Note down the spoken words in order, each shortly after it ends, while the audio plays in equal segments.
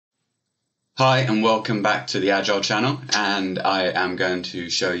Hi and welcome back to the Agile channel, and I am going to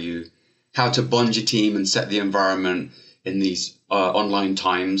show you how to bond your team and set the environment in these online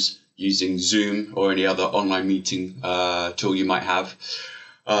times using Zoom or any other online meeting tool you might have.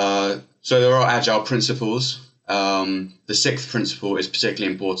 So there are Agile principles. The sixth principle is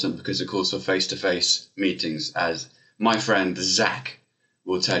particularly important because it calls for face-to-face meetings, as my friend Zach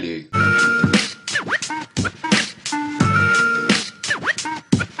will tell you.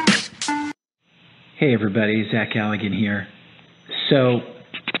 Hey everybody, Zach Allegan here. So,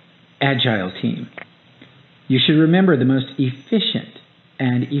 Agile team. You should remember the most efficient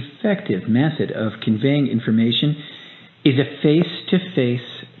and effective method of conveying information is a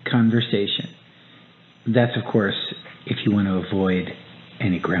face-to-face conversation. That's, of course, if you want to avoid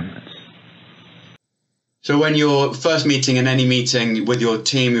any gremlins. So when you're first meeting in any meeting with your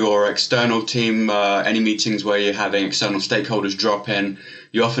team, your external team, any meetings where you're having external stakeholders drop in,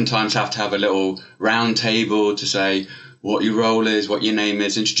 you oftentimes have to have a little round table to say what your role is, what your name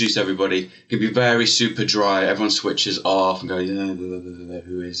is, introduce everybody. It can be very super dry. Everyone switches off and goes,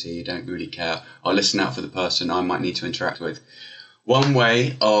 who is he? Don't really care. I'll listen out for the person I might need to interact with. One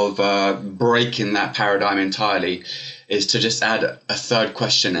way of breaking that paradigm entirely is to just add a third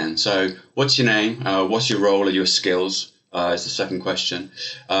question in. So what's your name? What's your role or your skills? Is the second question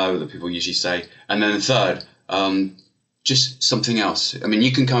that people usually say. And then the third, just something else. I mean,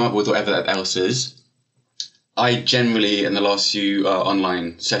 you can come up with whatever that else is. I generally, in the last few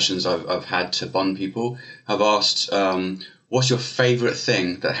online sessions I've had to bond people, have asked, what's your favorite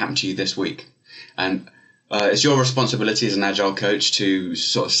thing that happened to you this week? And it's your responsibility as an Agile coach to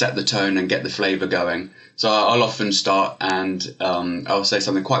sort of set the tone and get the flavor going. So I'll often start and I'll say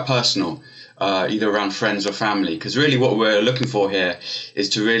something quite personal, either around friends or family, because really what we're looking for here is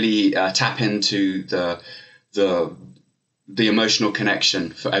to really tap into the emotional connection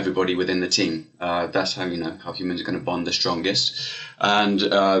for everybody within the team. That's how how humans are going to bond the strongest. And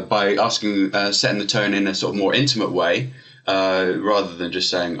by setting the tone in a sort of more intimate way, rather than just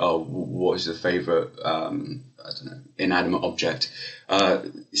saying, oh, what is your favorite, inanimate object,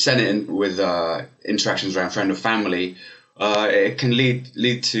 send it in with interactions around friend or family, it can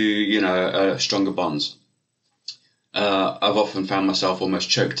lead to, stronger bonds. I've often found myself almost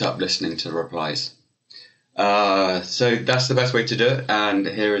choked up listening to the replies. So that's the best way to do it. And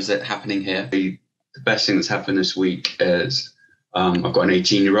here is it happening here. The best thing that's happened this week is I've got an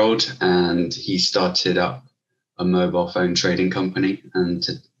 18-year-old and he started up a mobile phone trading company, and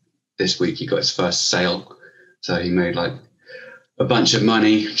this week he got his first sale. So he made like a bunch of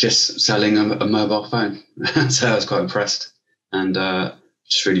money just selling a mobile phone. So I was quite impressed, and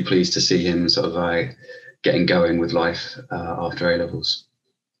just really pleased to see him sort of getting going with life after A-levels.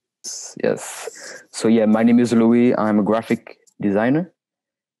 Yes. So yeah, my name is Louis. I'm a graphic designer,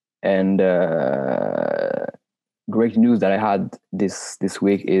 and great news that I had this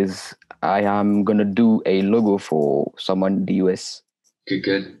week is I am gonna do a logo for someone in the US.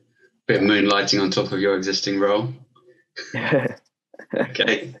 Good. Bit of moonlighting on top of your existing role.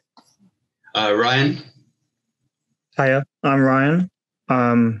 Okay. Ryan. Hiya, I'm Ryan.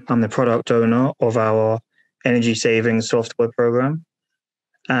 I'm the product owner of our energy saving software program,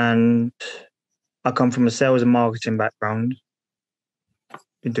 and I come from a sales and marketing background.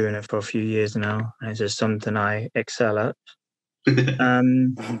 Been doing it for a few years now, and it's just something I excel at.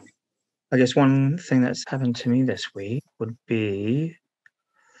 I guess one thing that's happened to me this week would be,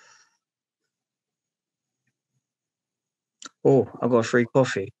 I got a free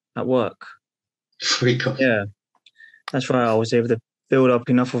coffee at work. Free coffee. Yeah, that's right. I was able to build up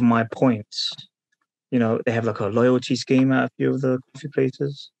enough of my points. They have like a loyalty scheme at a few of the coffee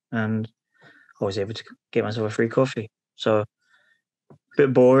places, and I was able to get myself a free coffee. So a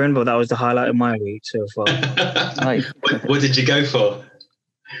bit boring, but that was the highlight of my week so far. Nice. What did you go for?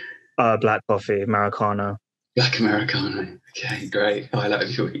 Black coffee, Americano. Black Americano. Okay, great. Highlight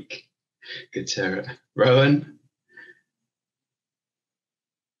of your week. Good to hear it. Rowan?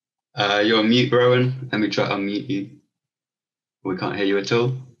 You're on mute, Rowan. Let me try to unmute you. We can't hear you at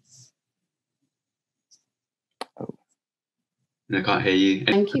all. I can't hear you.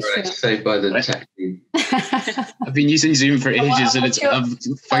 Thank you, Stuart. Saved by the tech team. I've been using Zoom for ages and I've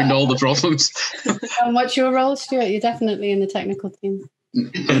found all the problems. And what's your role, Stuart? You're definitely in the technical team.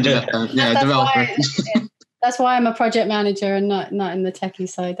 Developer. That's why I'm a project manager and not in the techie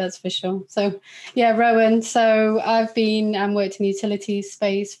side, that's for sure. So, yeah, Rowan. So I've been worked in the utilities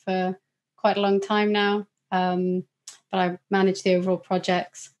space for quite a long time now, but I manage the overall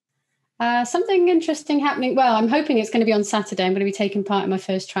projects. Something interesting happening. Well, I'm hoping it's going to be on Saturday. I'm going to be taking part in my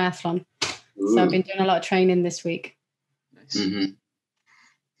first triathlon. Ooh. So I've been doing a lot of training this week. Mm-hmm.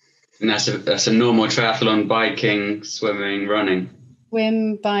 And that's a normal triathlon: biking, swimming, running.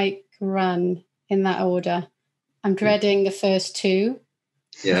 Swim, bike, run, in that order. I'm dreading the first two.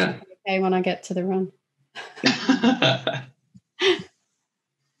 Yeah. Okay, when I get to the run. I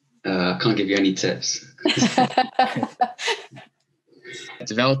can't give you any tips.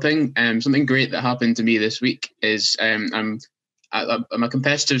 Developing. Something great that happened to me this week is I'm a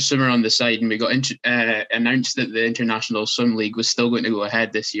competitive swimmer on the side, and we got announced that the International Swim League was still going to go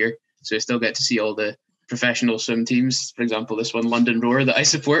ahead this year. So I still get to see all the professional swim teams. For example, this one, London Roar, that I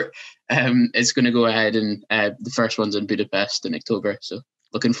support, it's going to go ahead, and the first one's in Budapest in October. So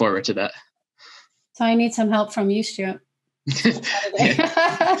looking forward to that. So I need some help from you, Stuart.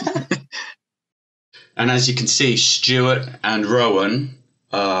 And as you can see, Stuart and Rowan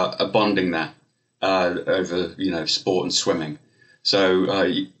are bonding there over, sport and swimming.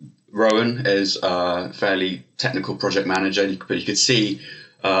 So Rowan is a fairly technical project manager, but you could see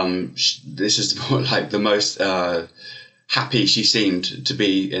this is the most happy she seemed to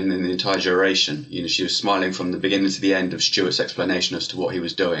be in the entire duration. She was smiling from the beginning to the end of Stuart's explanation as to what he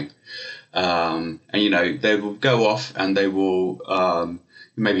was doing. And they will go off and they will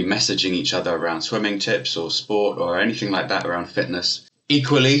maybe messaging each other around swimming tips or sport or anything like that around fitness.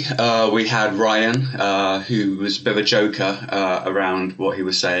 Equally, we had Ryan, who was a bit of a joker around what he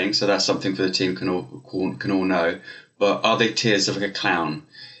was saying. So that's something for the team can all know. But are they tears of a clown?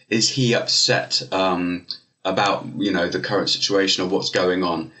 Is he upset about the current situation or what's going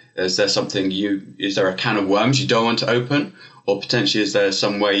on? Is there is there a can of worms you don't want to open? Or potentially is there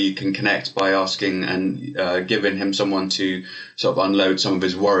some way you can connect by asking and giving him someone to sort of unload some of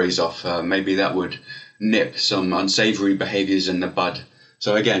his worries off? Maybe that would nip some unsavory behaviours in the bud.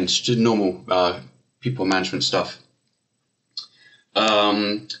 So again, it's just normal people management stuff.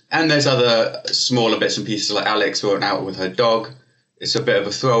 And there's other smaller bits and pieces, like Alex went out with her dog. It's a bit of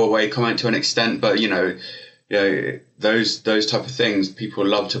a throwaway comment to an extent, but those type of things, people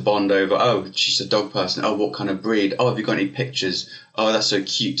love to bond over. Oh, she's a dog person. Oh, what kind of breed? Oh, have you got any pictures? Oh, that's so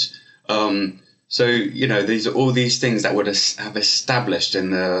cute. So these are all these things that would have established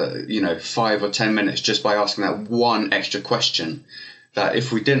in the 5 or 10 minutes just by asking that one extra question. That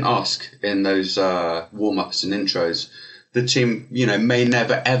if we didn't ask in those warm-ups and intros, the team may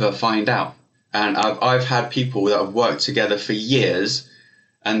never ever find out. And I've had people that have worked together for years,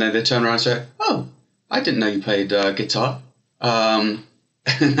 and then they turn around and say, "Oh, I didn't know you played guitar." And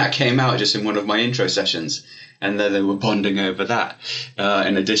that came out just in one of my intro sessions, and then they were bonding over that,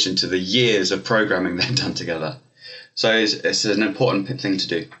 in addition to the years of programming they've done together. So it's an important thing to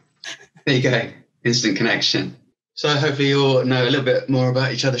do. There you go, instant connection. So hopefully you'll know a little bit more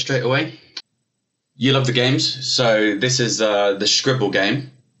about each other straight away. You love the games, so this is the Scribble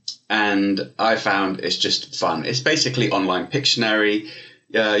game, and I found it's just fun. It's basically online Pictionary.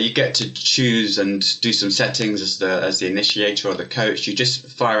 You get to choose and do some settings as the initiator or the coach. You just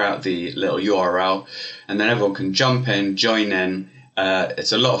fire out the little URL, and then everyone can jump in, join in.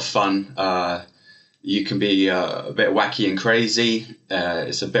 It's a lot of fun. You can be a bit wacky and crazy.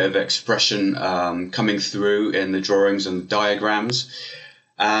 It's a bit of expression coming through in the drawings and diagrams.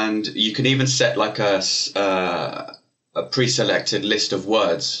 And you can even set like a pre-selected list of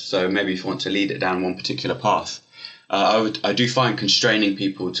words. So maybe if you want to lead it down one particular path. I do find constraining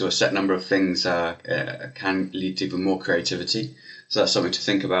people to a set number of things can lead to even more creativity. So that's something to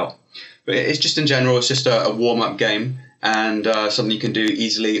think about. But it's just in general, it's just a warm-up game and something you can do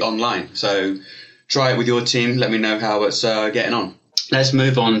easily online. So try it with your team. Let me know how it's getting on. Let's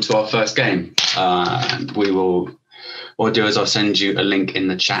move on to our first game. What I'll do is I'll send you a link in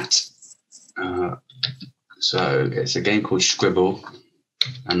the chat. So it's a game called Scribble.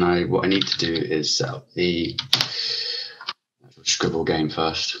 And what I need to do is set up the Scribble game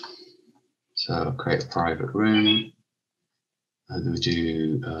first. So I'll create a private room. And we'll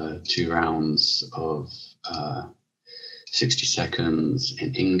do 2 rounds of 60 seconds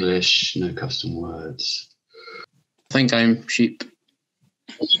in English, no custom words. I think I'm sheep.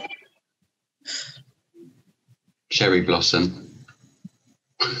 Cherry blossom.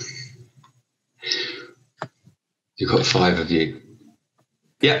 You've got 5 of you.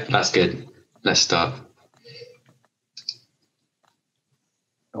 Yeah, that's good. Let's start.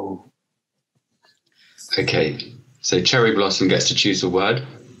 Oh. Okay, so Cherry Blossom gets to choose a word.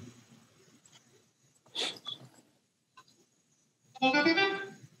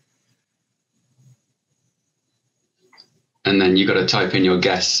 And then you got to type in your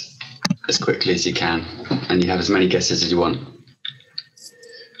guess as quickly as you can, and you have as many guesses as you want.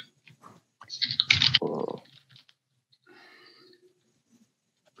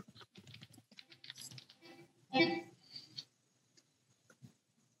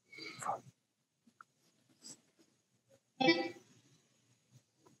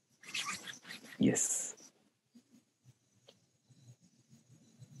 Yes.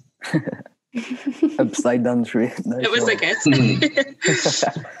 Upside down tree. Nice It was one. a guess.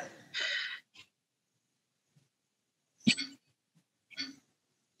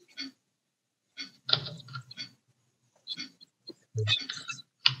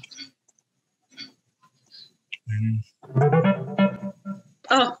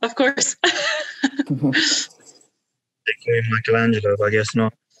 Oh, of course. Michelangelo, but I guess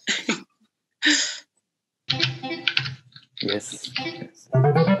not. Yes.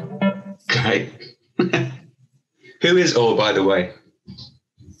 Great. Who is Or, by the way?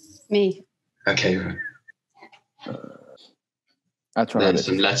 Me. Okay, right. I'll try Then this.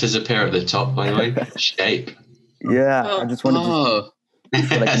 some letters appear at the top, by the way. Shape. Yeah, I just wanted to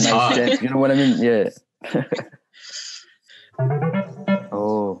feel like a That's nice hard. shape. You know what I mean? Yeah.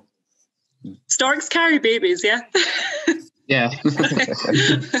 Oh. Storks carry babies, yeah? Yeah.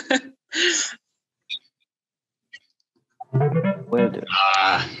 Well done.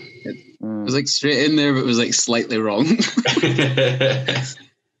 Ah. It was like straight in there, but it was like slightly wrong.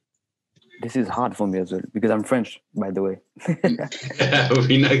 This is hard for me as well because I'm French, by the way.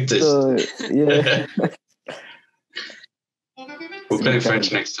 We noticed. So, yeah. We'll play in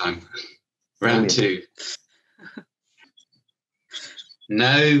French next time. Round 2.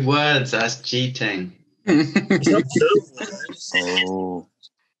 No words, that's cheating. Oh.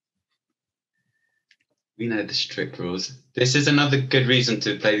 We know the strict rules. This is another good reason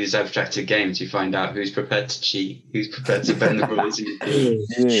to play these abstracted games. You find out who's prepared to cheat, who's prepared to bend the rules.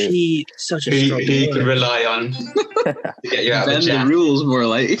 Cheat, such a Who strong you word. can rely on to get you out of Bend a the jam. rules more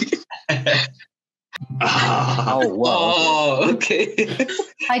like. Oh, wow. Oh, okay.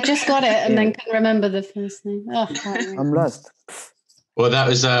 I just got it and then couldn't remember the first name. Oh, I'm lost. Well, that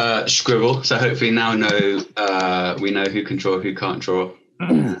was Scribble. So hopefully now we know who can draw, who can't draw.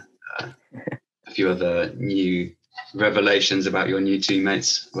 A few other new revelations about your new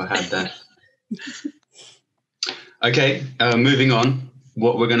teammates were had there. Okay, moving on.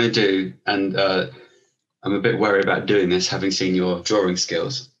 What we're going to do, and I'm a bit worried about doing this, having seen your drawing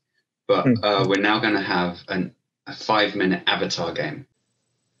skills, but we're now going to have a 5-minute avatar game.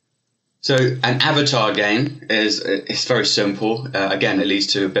 So an avatar game it's very simple. Again, it leads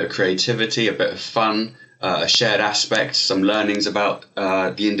to a bit of creativity, a bit of fun, a shared aspect, some learnings about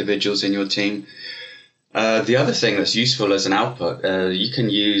the individuals in your team. The other thing that's useful as an output, you can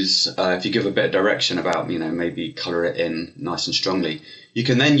use, if you give a bit of direction about, maybe color it in nice and strongly, you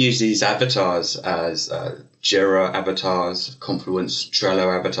can then use these avatars as Jira avatars, Confluence,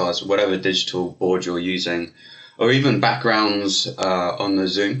 Trello avatars, whatever digital board you're using, or even backgrounds on the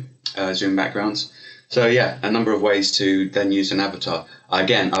Zoom backgrounds. So yeah, a number of ways to then use an avatar.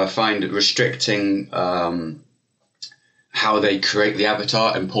 Again, I find restricting how they create the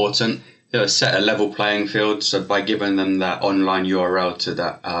avatar important. Set a level playing field. So by giving them that online URL to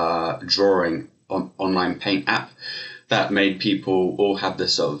that drawing online paint app, that made people all have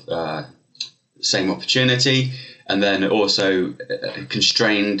this sort of same opportunity, and then it also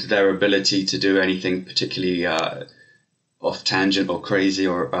constrained their ability to do anything particularly off tangent or crazy.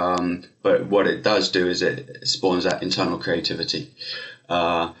 But what it does do is it spawns that internal creativity,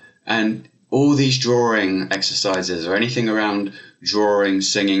 and all these drawing exercises or anything around drawing,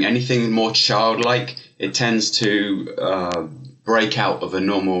 singing, anything more childlike, it tends to break out of a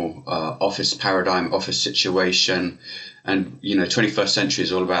normal office paradigm, office situation. And, 21st century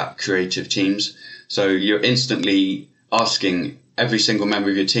is all about creative teams. So you're instantly asking every single member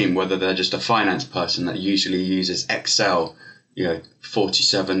of your team, whether they're just a finance person that usually uses Excel,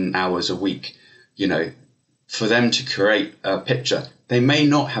 47 hours a week, for them to create a picture. They may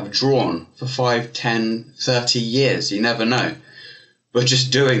not have drawn for 5, 10, 30 years. You never know. But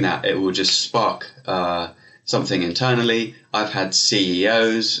just doing that, it will just spark something internally. I've had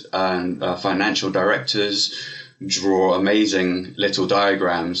CEOs and financial directors draw amazing little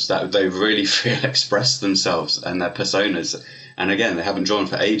diagrams that they really feel express themselves and their personas. And again, they haven't drawn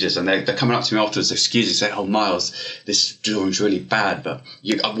for ages, and they're coming up to me afterwards, excusing, say, "Oh, Miles, this drawing's really bad, but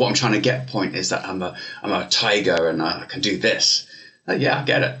what I'm trying to get point is that I'm a tiger and I can do this." Yeah, I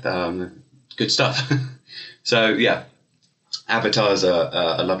get it. Good stuff. So yeah, avatars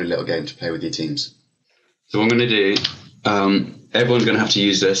are a lovely little game to play with your teams. So what I'm going to do, everyone's going to have to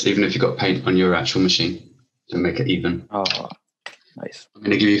use this, even if you've got paint on your actual machine, to make it even. Oh, nice. I'm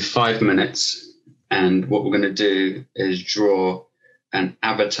going to give you 5 minutes, and what we're going to do is draw an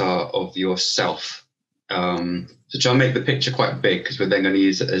avatar of yourself. So try and make the picture quite big, because we're then going to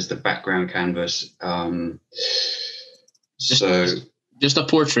use it as the background canvas. Just a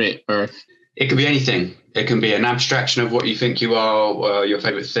portrait, or it can be anything. It can be an abstraction of what you think you are, your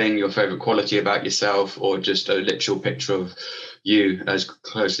favorite thing, your favorite quality about yourself, or just a literal picture of you as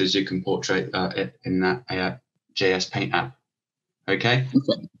close as you can portray it in that JS Paint app. Okay?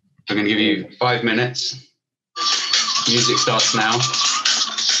 Okay. I'm going to give you 5 minutes. Music starts now.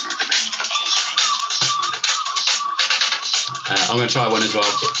 I'm going to try one as well.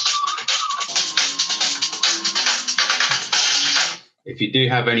 If you do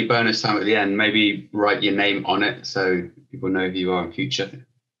have any bonus time at the end, maybe write your name on it so people know who you are in future.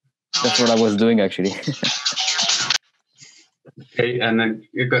 That's what I was doing actually. Okay, and then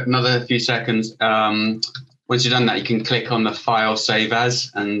you've got another few seconds. Once you've done that, you can click on the file save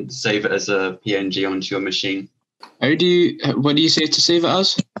as and save it as a PNG onto your machine. what do you say to save it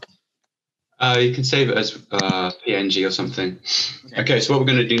as? You can save it as PNG or something. Okay, so what we're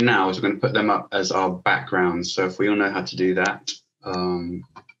going to do now is we're going to put them up as our backgrounds. So if we all know how to do that, so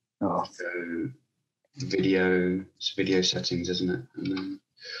video settings, isn't it? And then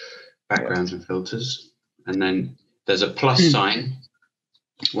backgrounds and filters. And then there's a plus sign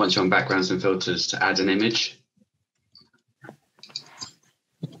once you're on backgrounds and filters to add an image.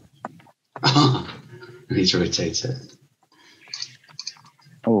 I need to rotate it.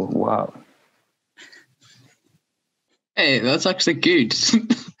 Oh, wow. Hey, that's actually good.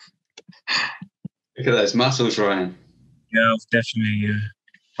 Look at those muscles, Ryan. Yeah, definitely.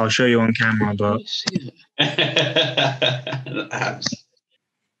 I'll show you on camera, but Abs.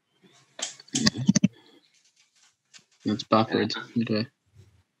 That's backwards. Okay.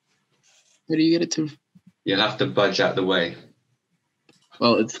 How do you get it to? You'll have to budge out the way.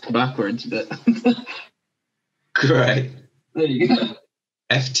 Well, it's backwards, but Great. there you go.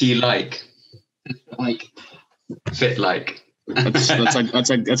 FT like. Like Fit like. that's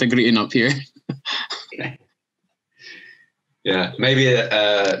a greeting up here. Okay. Yeah, maybe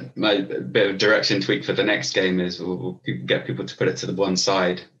my bit of direction tweak for the next game is we'll get people to put it to the one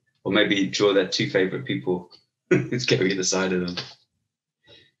side, or maybe draw their two favorite people. It's going either side of them.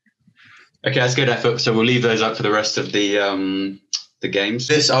 Okay, that's good effort. So we'll leave those up for the rest of the games.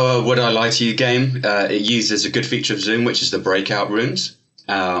 This Would I Lie to You game, it uses a good feature of Zoom, which is the breakout rooms,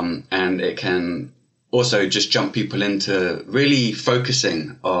 and it can also just jump people into really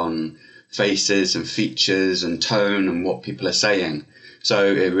focusing on faces and features and tone and what people are saying.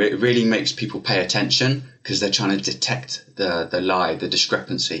 So it really makes people pay attention because they're trying to detect the lie, the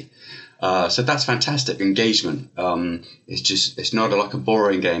discrepancy. So that's fantastic engagement. It's not like a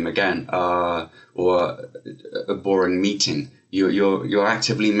boring game again, or a boring meeting. You're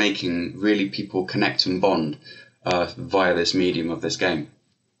actively making really people connect and bond via this medium of this game.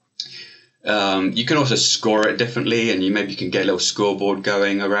 You can also score it differently, and you can get a little scoreboard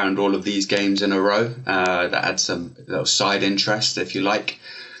going around all of these games in a row. That adds some little side interest, if you like.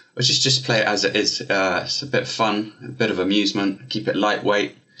 Or just play it as it is. It's a bit of fun, a bit of amusement. Keep it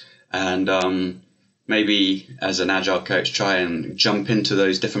lightweight, and maybe as an agile coach, try and jump into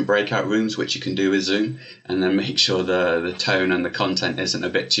those different breakout rooms, which you can do with Zoom, and then make sure the tone and the content isn't a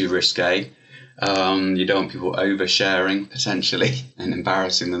bit too risque. You don't want people oversharing potentially and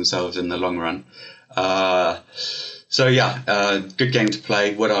embarrassing themselves in the long run. Good game to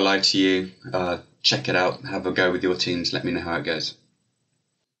play. Would I Lie to You? Check it out. Have a go with your teams. Let me know how it goes.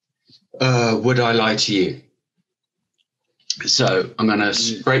 Would I Lie to You? So I'm going to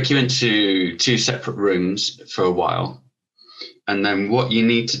break you into two separate rooms for a while. And then what you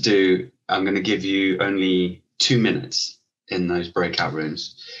need to do, I'm going to give you only 2 minutes in those breakout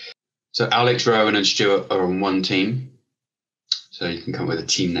rooms. So Alex, Rowan, and Stuart are on one team. So you can come up with a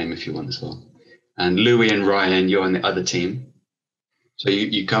team name if you want as well. And Louis and Ryan, you're on the other team. So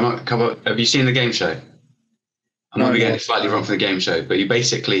you come up. Have you seen the game show? I might be getting it slightly wrong from the game show, but you come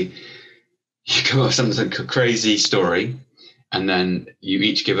up with something like a crazy story, and then you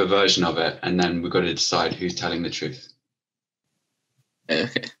each give a version of it, and then we've got to decide who's telling the truth.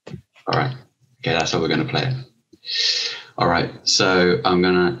 Okay. All right. Okay, that's how we're going to play it. All right, so I'm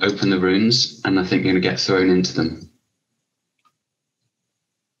going to open the runes, and I think you're going to get thrown into them.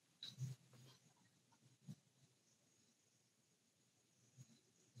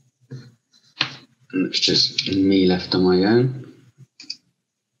 And it's just me left on my own.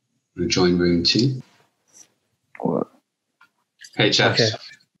 I'm going to join room 2. Well, Hey, chaps. Okay.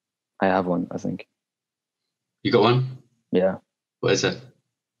 I have one, I think. You got one? Yeah. What is it?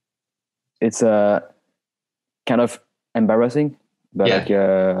 It's kind of embarrassing, but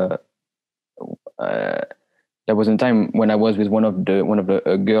Yeah. there was a time when I was with one of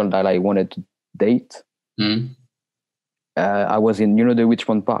the girl that I wanted to date. Mm. I was in the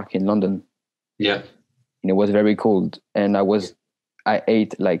Richmond Park in London. Yeah. And it was very cold, and I was I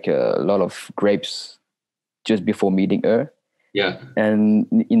ate like a lot of grapes just before meeting her. Yeah. And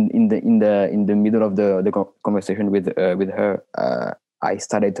in the middle of the conversation with her, I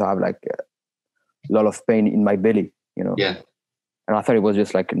started to have like a lot of pain in my belly, you know. Yeah. And I thought it was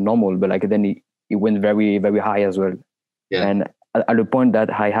just like normal, but like then it went very, very high as well. Yeah. And at the point that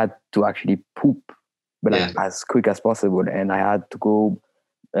I had to actually poop, but like Yeah. as quick as possible, and I had to go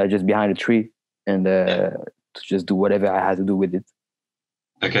just behind a tree and to just do whatever I had to do with it.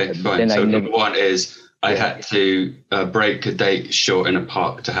 Okay, fine. Then So I number one is I Yeah. had to break a date short in a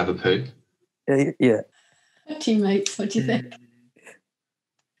park to have a poo. Yeah. Teammates, what do you think?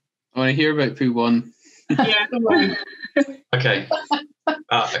 I want to hear about poo one. Yeah, come on. Okay.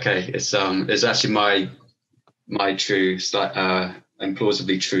 Okay. It's actually my true,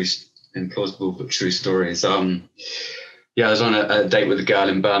 implausible but true stories. Yeah, I was on a date with a girl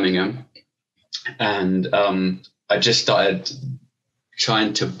in Birmingham, and I just started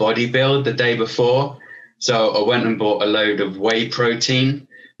trying to bodybuild the day before. So I went and bought a load of whey protein,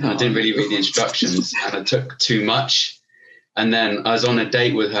 and I didn't really read the instructions, and I took too much. And then I was on a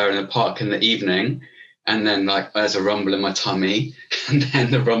date with her in a park in the evening, and then like there's a rumble in my tummy, and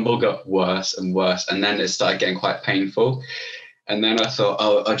then the rumble got worse and worse, and then it started getting quite painful. And then I thought,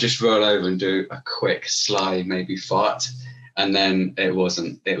 oh, I'll just roll over and do a quick, sly, maybe fart. And then it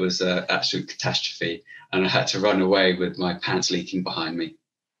wasn't. It was an absolute catastrophe. And I had to run away with my pants leaking behind me.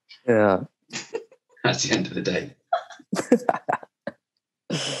 Yeah. That's the end of the day.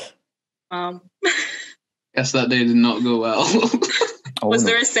 Guess that day did not go well. Was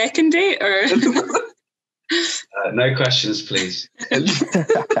there a second date or? No questions, please.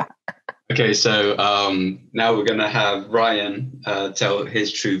 Okay, so now we're going to have Ryan tell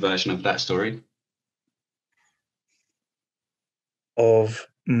his true version of that story. Of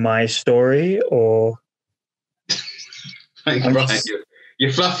my story, or Ryan,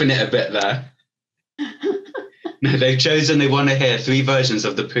 you're fluffing it a bit there. No, they want to hear 3 versions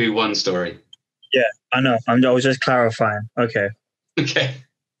of the Pooh 1 story. Yeah, I know. I was just clarifying. Okay.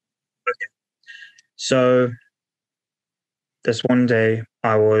 So this one day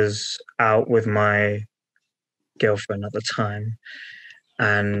I was out with my girlfriend at the time,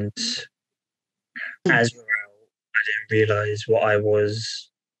 and as we were out, I didn't realize what I was.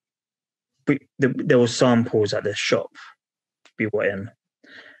 There were samples at this shop we were in.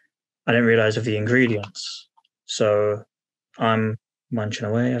 I didn't realize of the ingredients, so I'm munching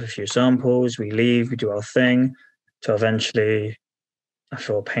away. I have a few samples. We leave. We do our thing. So eventually, I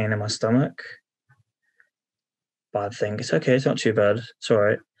feel a pain in my stomach. But I think it's okay. It's not too bad. It's all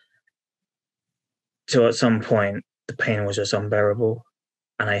right. So at some point, the pain was just unbearable,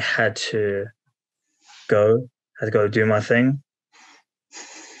 and I had to go do my thing.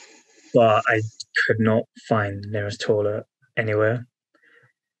 But I could not find the nearest toilet anywhere.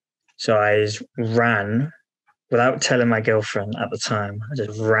 So I just ran without telling my girlfriend at the time. I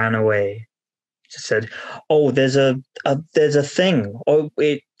just ran away. Just said, "Oh, there's a thing." Oh,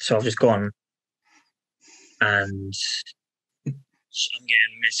 wait. So I've just gone, and I'm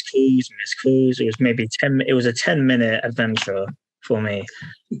getting missed calls. It was maybe 10. It was a 10-minute adventure for me.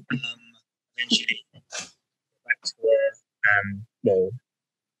 Eventually, back to her, and well,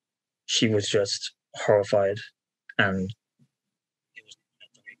 she was just horrified, and it was not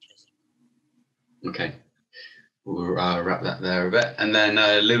very pleasant. Okay, we'll wrap that there a bit, and then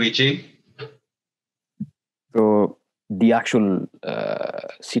Luigi. So the actual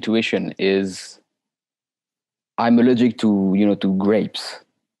situation is I'm allergic to grapes.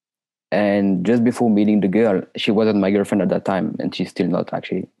 And just before meeting the girl, she wasn't my girlfriend at that time, and she's still not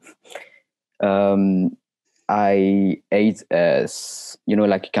actually. I ate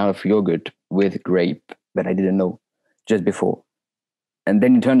like kind of yogurt with grape that I didn't know just before. And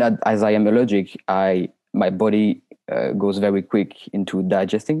then it turned out, as I am allergic, my body goes very quick into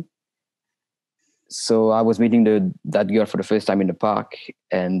digesting. So I was meeting that girl for the first time in the park,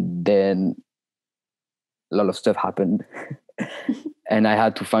 and then a lot of stuff happened. And I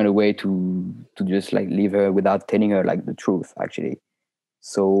had to find a way to just like leave her without telling her like the truth, actually.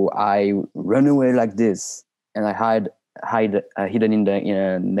 So I run away like this, and I hidden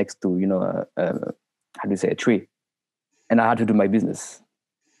in next to how do you say, a tree, and I had to do my business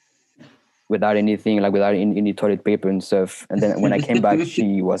without anything, like without any toilet paper and stuff. And then when I came back,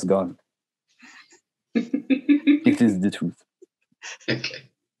 she was gone. This is the truth. Okay.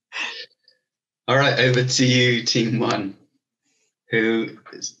 All right, over to you, Team 1. Who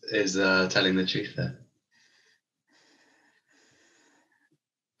is telling the truth there?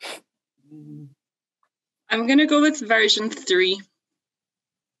 I'm going to go with version 3.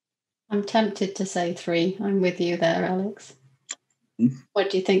 I'm tempted to say 3. I'm with you there, Alex. What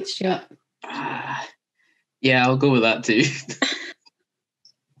do you think, Stuart? Yeah, I'll go with that too.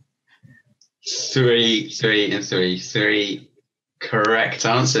 3, 3, and 3. 3 correct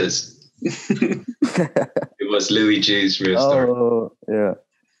answers. It was Louis Ju's real story. Oh, yeah.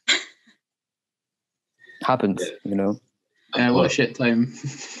 Happens, you know. What a shit time.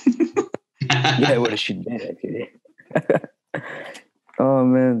 Yeah, what a shit day, actually. Oh,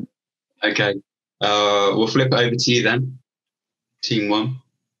 man. Okay. We'll flip it over to you then. Team 1.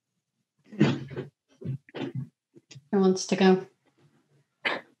 Who wants to go?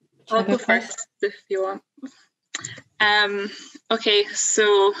 I'll go first if you want. Okay,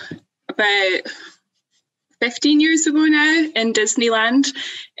 so about 15 years ago now in Disneyland,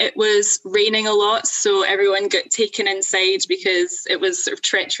 it was raining a lot, so everyone got taken inside because it was sort of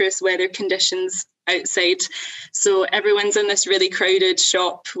treacherous weather conditions outside. So everyone's in this really crowded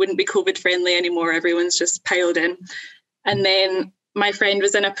shop, wouldn't be COVID friendly anymore. Everyone's just piled in. And then my friend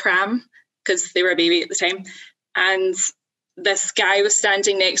was in a pram because they were a baby at the time. And this guy was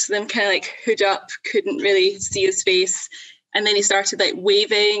standing next to them, kind of like hood up, couldn't really see his face. And then he started like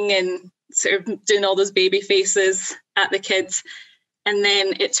waving and sort of doing all those baby faces at the kids. And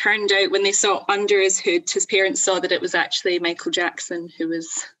then it turned out when they saw under his hood, his parents saw that it was actually Michael Jackson who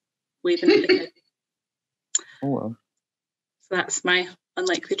was waving at the kids. Oh, well. So that's my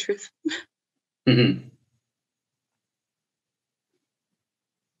unlikely truth. Mm-hmm.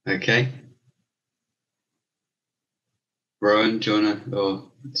 Okay. Rowan, do you want to,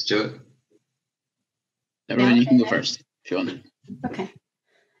 or Stuart? Rowan, you can go first if you want. Okay.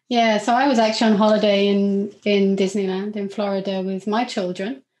 Yeah, so I was actually on holiday in Disneyland in Florida with my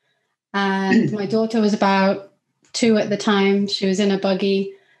children. And my daughter was about 2 at the time. She was in a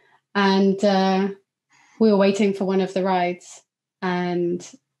buggy. And we were waiting for one of the rides. And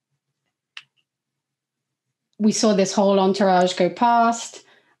we saw this whole entourage go past,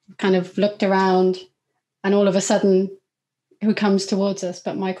 kind of looked around. And all of a sudden, who comes towards us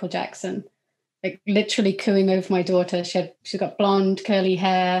but Michael Jackson? Like literally cooing over my daughter. She's got blonde, curly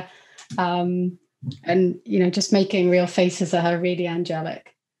hair, and you know, just making real faces at her, really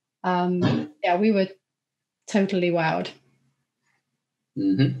angelic. Yeah, we were totally wowed.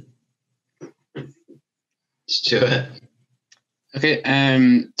 Mm-hmm. Stuart. Okay,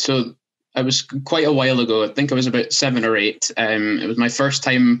 so I was quite a while ago. I think I was about 7 or 8. It was my first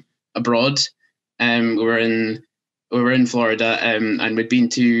time abroad. We were in Florida, and we'd been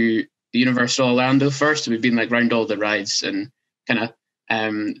to Universal Orlando first. We'd been like round all the rides and kind of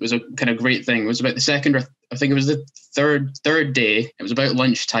it was a kind of great thing. It was about the second, or I think it was the third day. It was about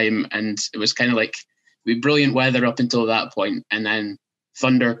lunchtime, and it was kind of like we had brilliant weather up until that point, and then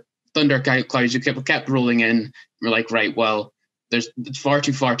thunder clouds kept rolling in. We're like, right, well, it's far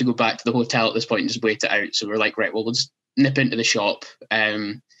too far to go back to the hotel at this point and just wait it out. So we're like, right, well, we'll just nip into the shop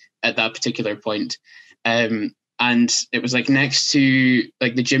at that particular point. And it was like next to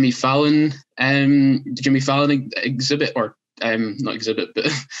like the Jimmy Fallon exhibit, or not exhibit, but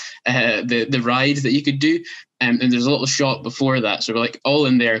the ride that you could do. And there's a little shop before that, so we're like all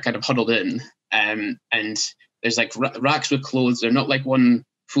in there, kind of huddled in. And there's like racks with clothes. They're not like one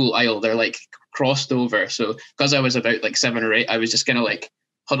full aisle; they're like crossed over. So because I was about like 7 or 8, I was just kind of like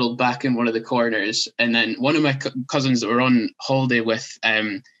huddled back in one of the corners. And then one of my cousins that were on holiday with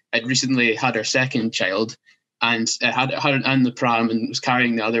had recently had her second child. And had it on the pram and was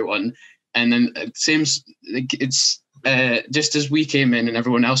carrying the other one. And then it's just as we came in and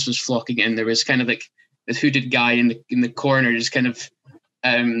everyone else was flocking in, there was kind of like this hooded guy in the corner, just kind of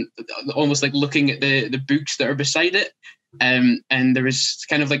almost like looking at the books that are beside it. And there was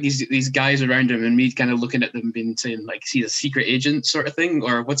kind of like these guys around him, and me kind of looking at them, being saying like, "See, a secret agent sort of thing,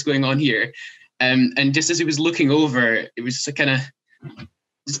 or what's going on here?" And just as he was looking over, it was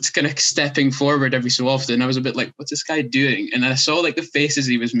kind of stepping forward every so often. I was a bit like, what's this guy doing? And I saw like the faces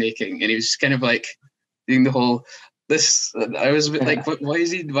he was making, and he was kind of like doing the whole this. I was a bit like, why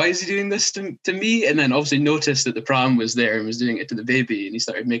is he doing this to me? And then obviously noticed that the pram was there and was doing it to the baby, and he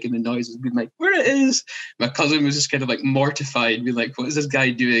started making the noises, being like, where it is. My cousin was just kind of like mortified, being like, what is this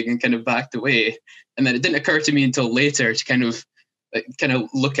guy doing? And kind of backed away. And then it didn't occur to me until later to kind of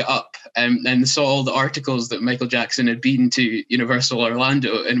look it up, and saw all the articles that Michael Jackson had been to Universal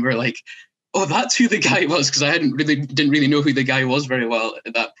Orlando, and we're like, oh, that's who the guy was, because I didn't really know who the guy was very well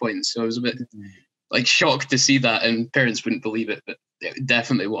at that point. So I was a bit like shocked to see that, and parents wouldn't believe it, but it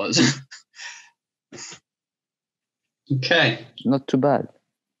definitely was. Okay. Not too bad.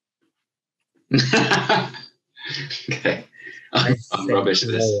 Okay. I'm rubbish at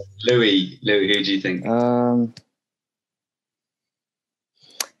this. Louis, who do you think?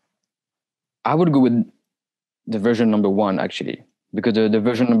 I would go with the version number 1, actually, because the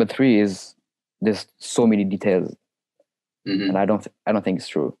version number 3 is there's so many details, and I don't think it's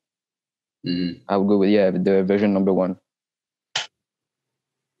true. I would go with the version number 1.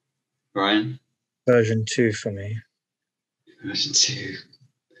 Ryan? Version 2 for me. Version 2.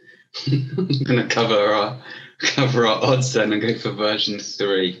 I'm gonna cover our odds then and go for version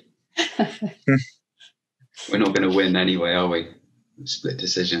 3. We're not gonna win anyway, are we? Split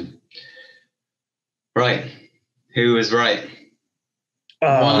decision. Right. Who was right?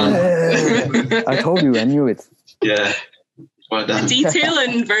 I told you, I knew it. Yeah. Well done. The detail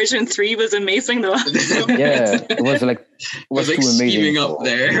in version 3 was amazing though. Yeah, it was like too amazing up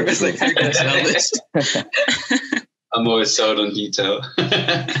there. It was like, how can I sell this? I'm always sold on detail.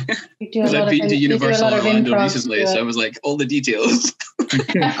 Because I've been to Universal Orlando recently, so I was like, all the details.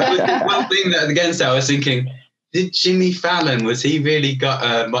 One thing that against that, I was thinking, did Jimmy Fallon, was he really got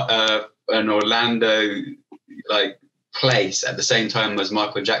an Orlando like place at the same time as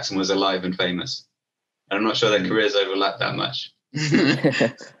Michael Jackson was alive and famous? And I'm not sure their careers overlap that much.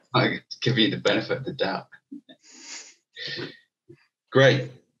 I give you the benefit of the doubt.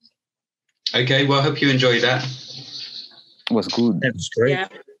 Great. Okay, well, I hope you enjoyed that. It was good. It was great. Yeah.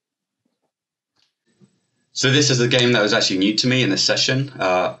 So this is a game that was actually new to me in this session.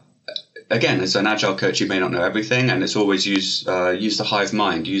 Again, as an agile coach, you may not know everything, and it's always use the hive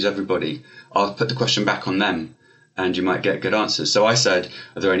mind, use everybody. I'll put the question back on them, and you might get good answers. So I said,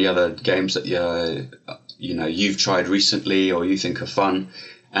 are there any other games that you've tried recently or you think are fun?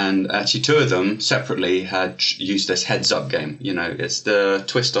 And actually 2 of them separately had used this Headsup game. It's the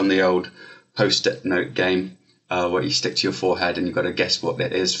twist on the old post-it note game, where you stick to your forehead and you've got to guess what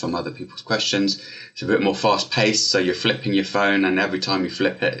it is from other people's questions. It's a bit more fast-paced, so you're flipping your phone, and every time you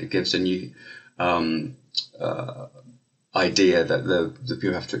flip it, it gives a new idea that the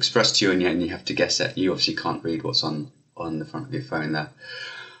people have to express to you, and you have to guess it. You obviously can't read what's on the front of your phone there.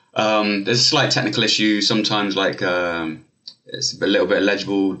 There's a slight technical issue sometimes, like it's a little bit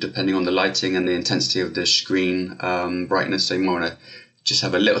illegible depending on the lighting and the intensity of the screen brightness, so you might want to just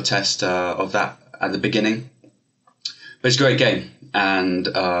have a little test of that at the beginning. But it's a great game, and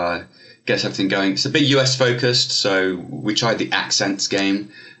gets everything going. It's a bit US focused, so we tried the accents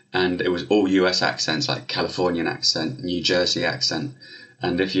game, and it was all US accents, like Californian accent, New Jersey accent.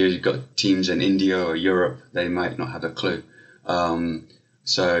 And if you've got teams in India or Europe, they might not have a clue.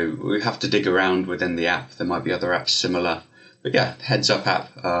 So we have to dig around within the app. There might be other apps similar. But yeah, Headsup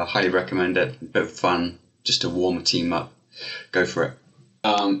app, highly recommend it. A bit of fun, just to warm a team up. Go for it.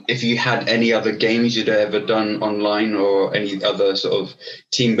 If you had any other games you'd ever done online, or any other sort of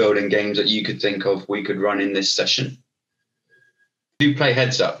team building games that you could think of we could run in this session. Do you play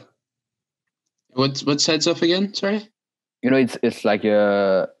Headsup? What's Headsup again? Sorry? It's like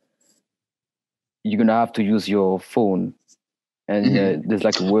you're gonna have to use your phone, and there's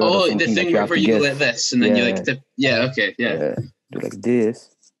like a word or something the thing that where you go like this, and then you like do like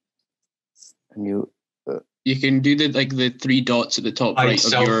this, and you can do the 3 dots at the top right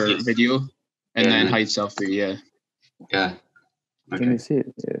of your video, and then hide selfie. Yeah. Okay. Can you see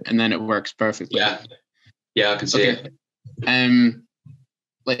it? Yeah. And then it works perfectly. Yeah, I can see it.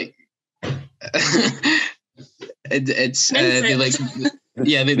 It's they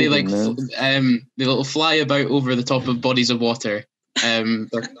little fly about over the top of bodies of water.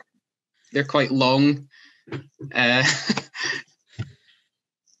 They're quite long.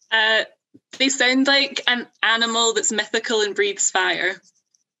 They sound like an animal that's mythical and breathes fire.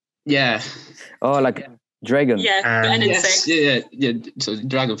 Yeah. Oh, like dragon. Yeah, but an insect. Yeah. So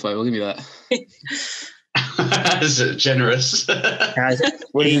dragonfly, we'll give you that. That's generous. Has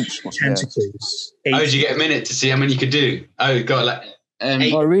 8 tentacles. Oh, did you get a minute to see how many you could do? Oh, got like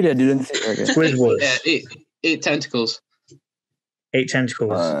 8. Oh, really? I didn't see. Okay. Squidward. Yeah, 8 tentacles. 8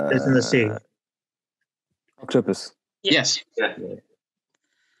 tentacles. It's in the sea. Octopus. Yes. Yeah.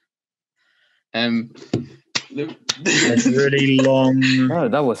 It's really long. Oh,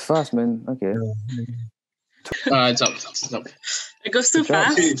 that was fast, man. Okay. It's up. It goes so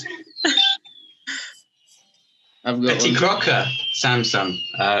fast. I've got Betty Crocker, Samsung.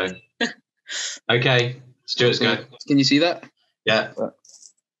 Okay, Stuart's go. Can you see that? Yeah.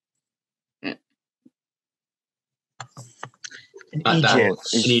 In Like that.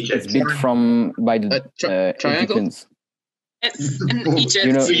 Egypt. It's big from by the triangle? Egyptians. It's in Egypt.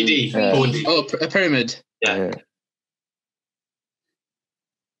 3D. 4D. Oh, a pyramid. Yeah.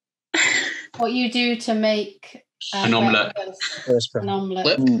 What you do to make An omelette. An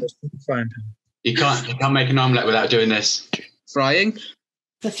omelette. Frying pan. You can't make an omelette without doing this. Frying.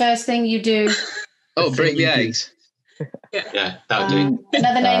 The first thing you do. Oh, break the eggs. Yeah, that'll do.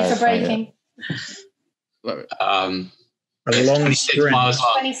 Another name for breaking. A long 26 sprint. miles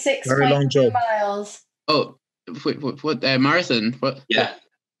long. 26.2 miles. Oh, what marathon? What? Yeah.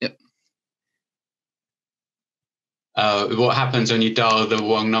 Yep. What happens when you dial the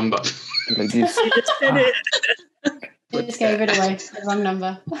wrong number? Like this. You just did it. You just gave it away. The wrong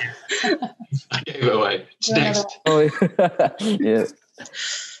number. I gave it away. It's Do another next. Oh, yeah.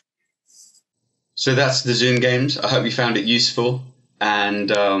 So that's the Zoom games. I hope you found it useful,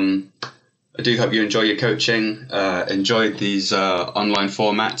 and I do hope you enjoy your coaching. Enjoyed these online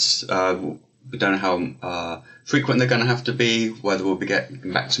formats. We don't know how frequent they're going to have to be, whether we'll be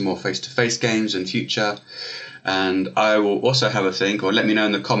getting back to more face-to-face games in future. And I will also have a think, or let me know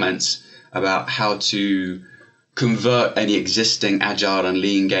in the comments, about how to convert any existing agile and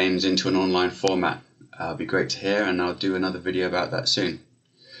lean games into an online format. It'll be great to hear, and I'll do another video about that soon.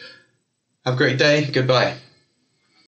 Have a great day. Goodbye.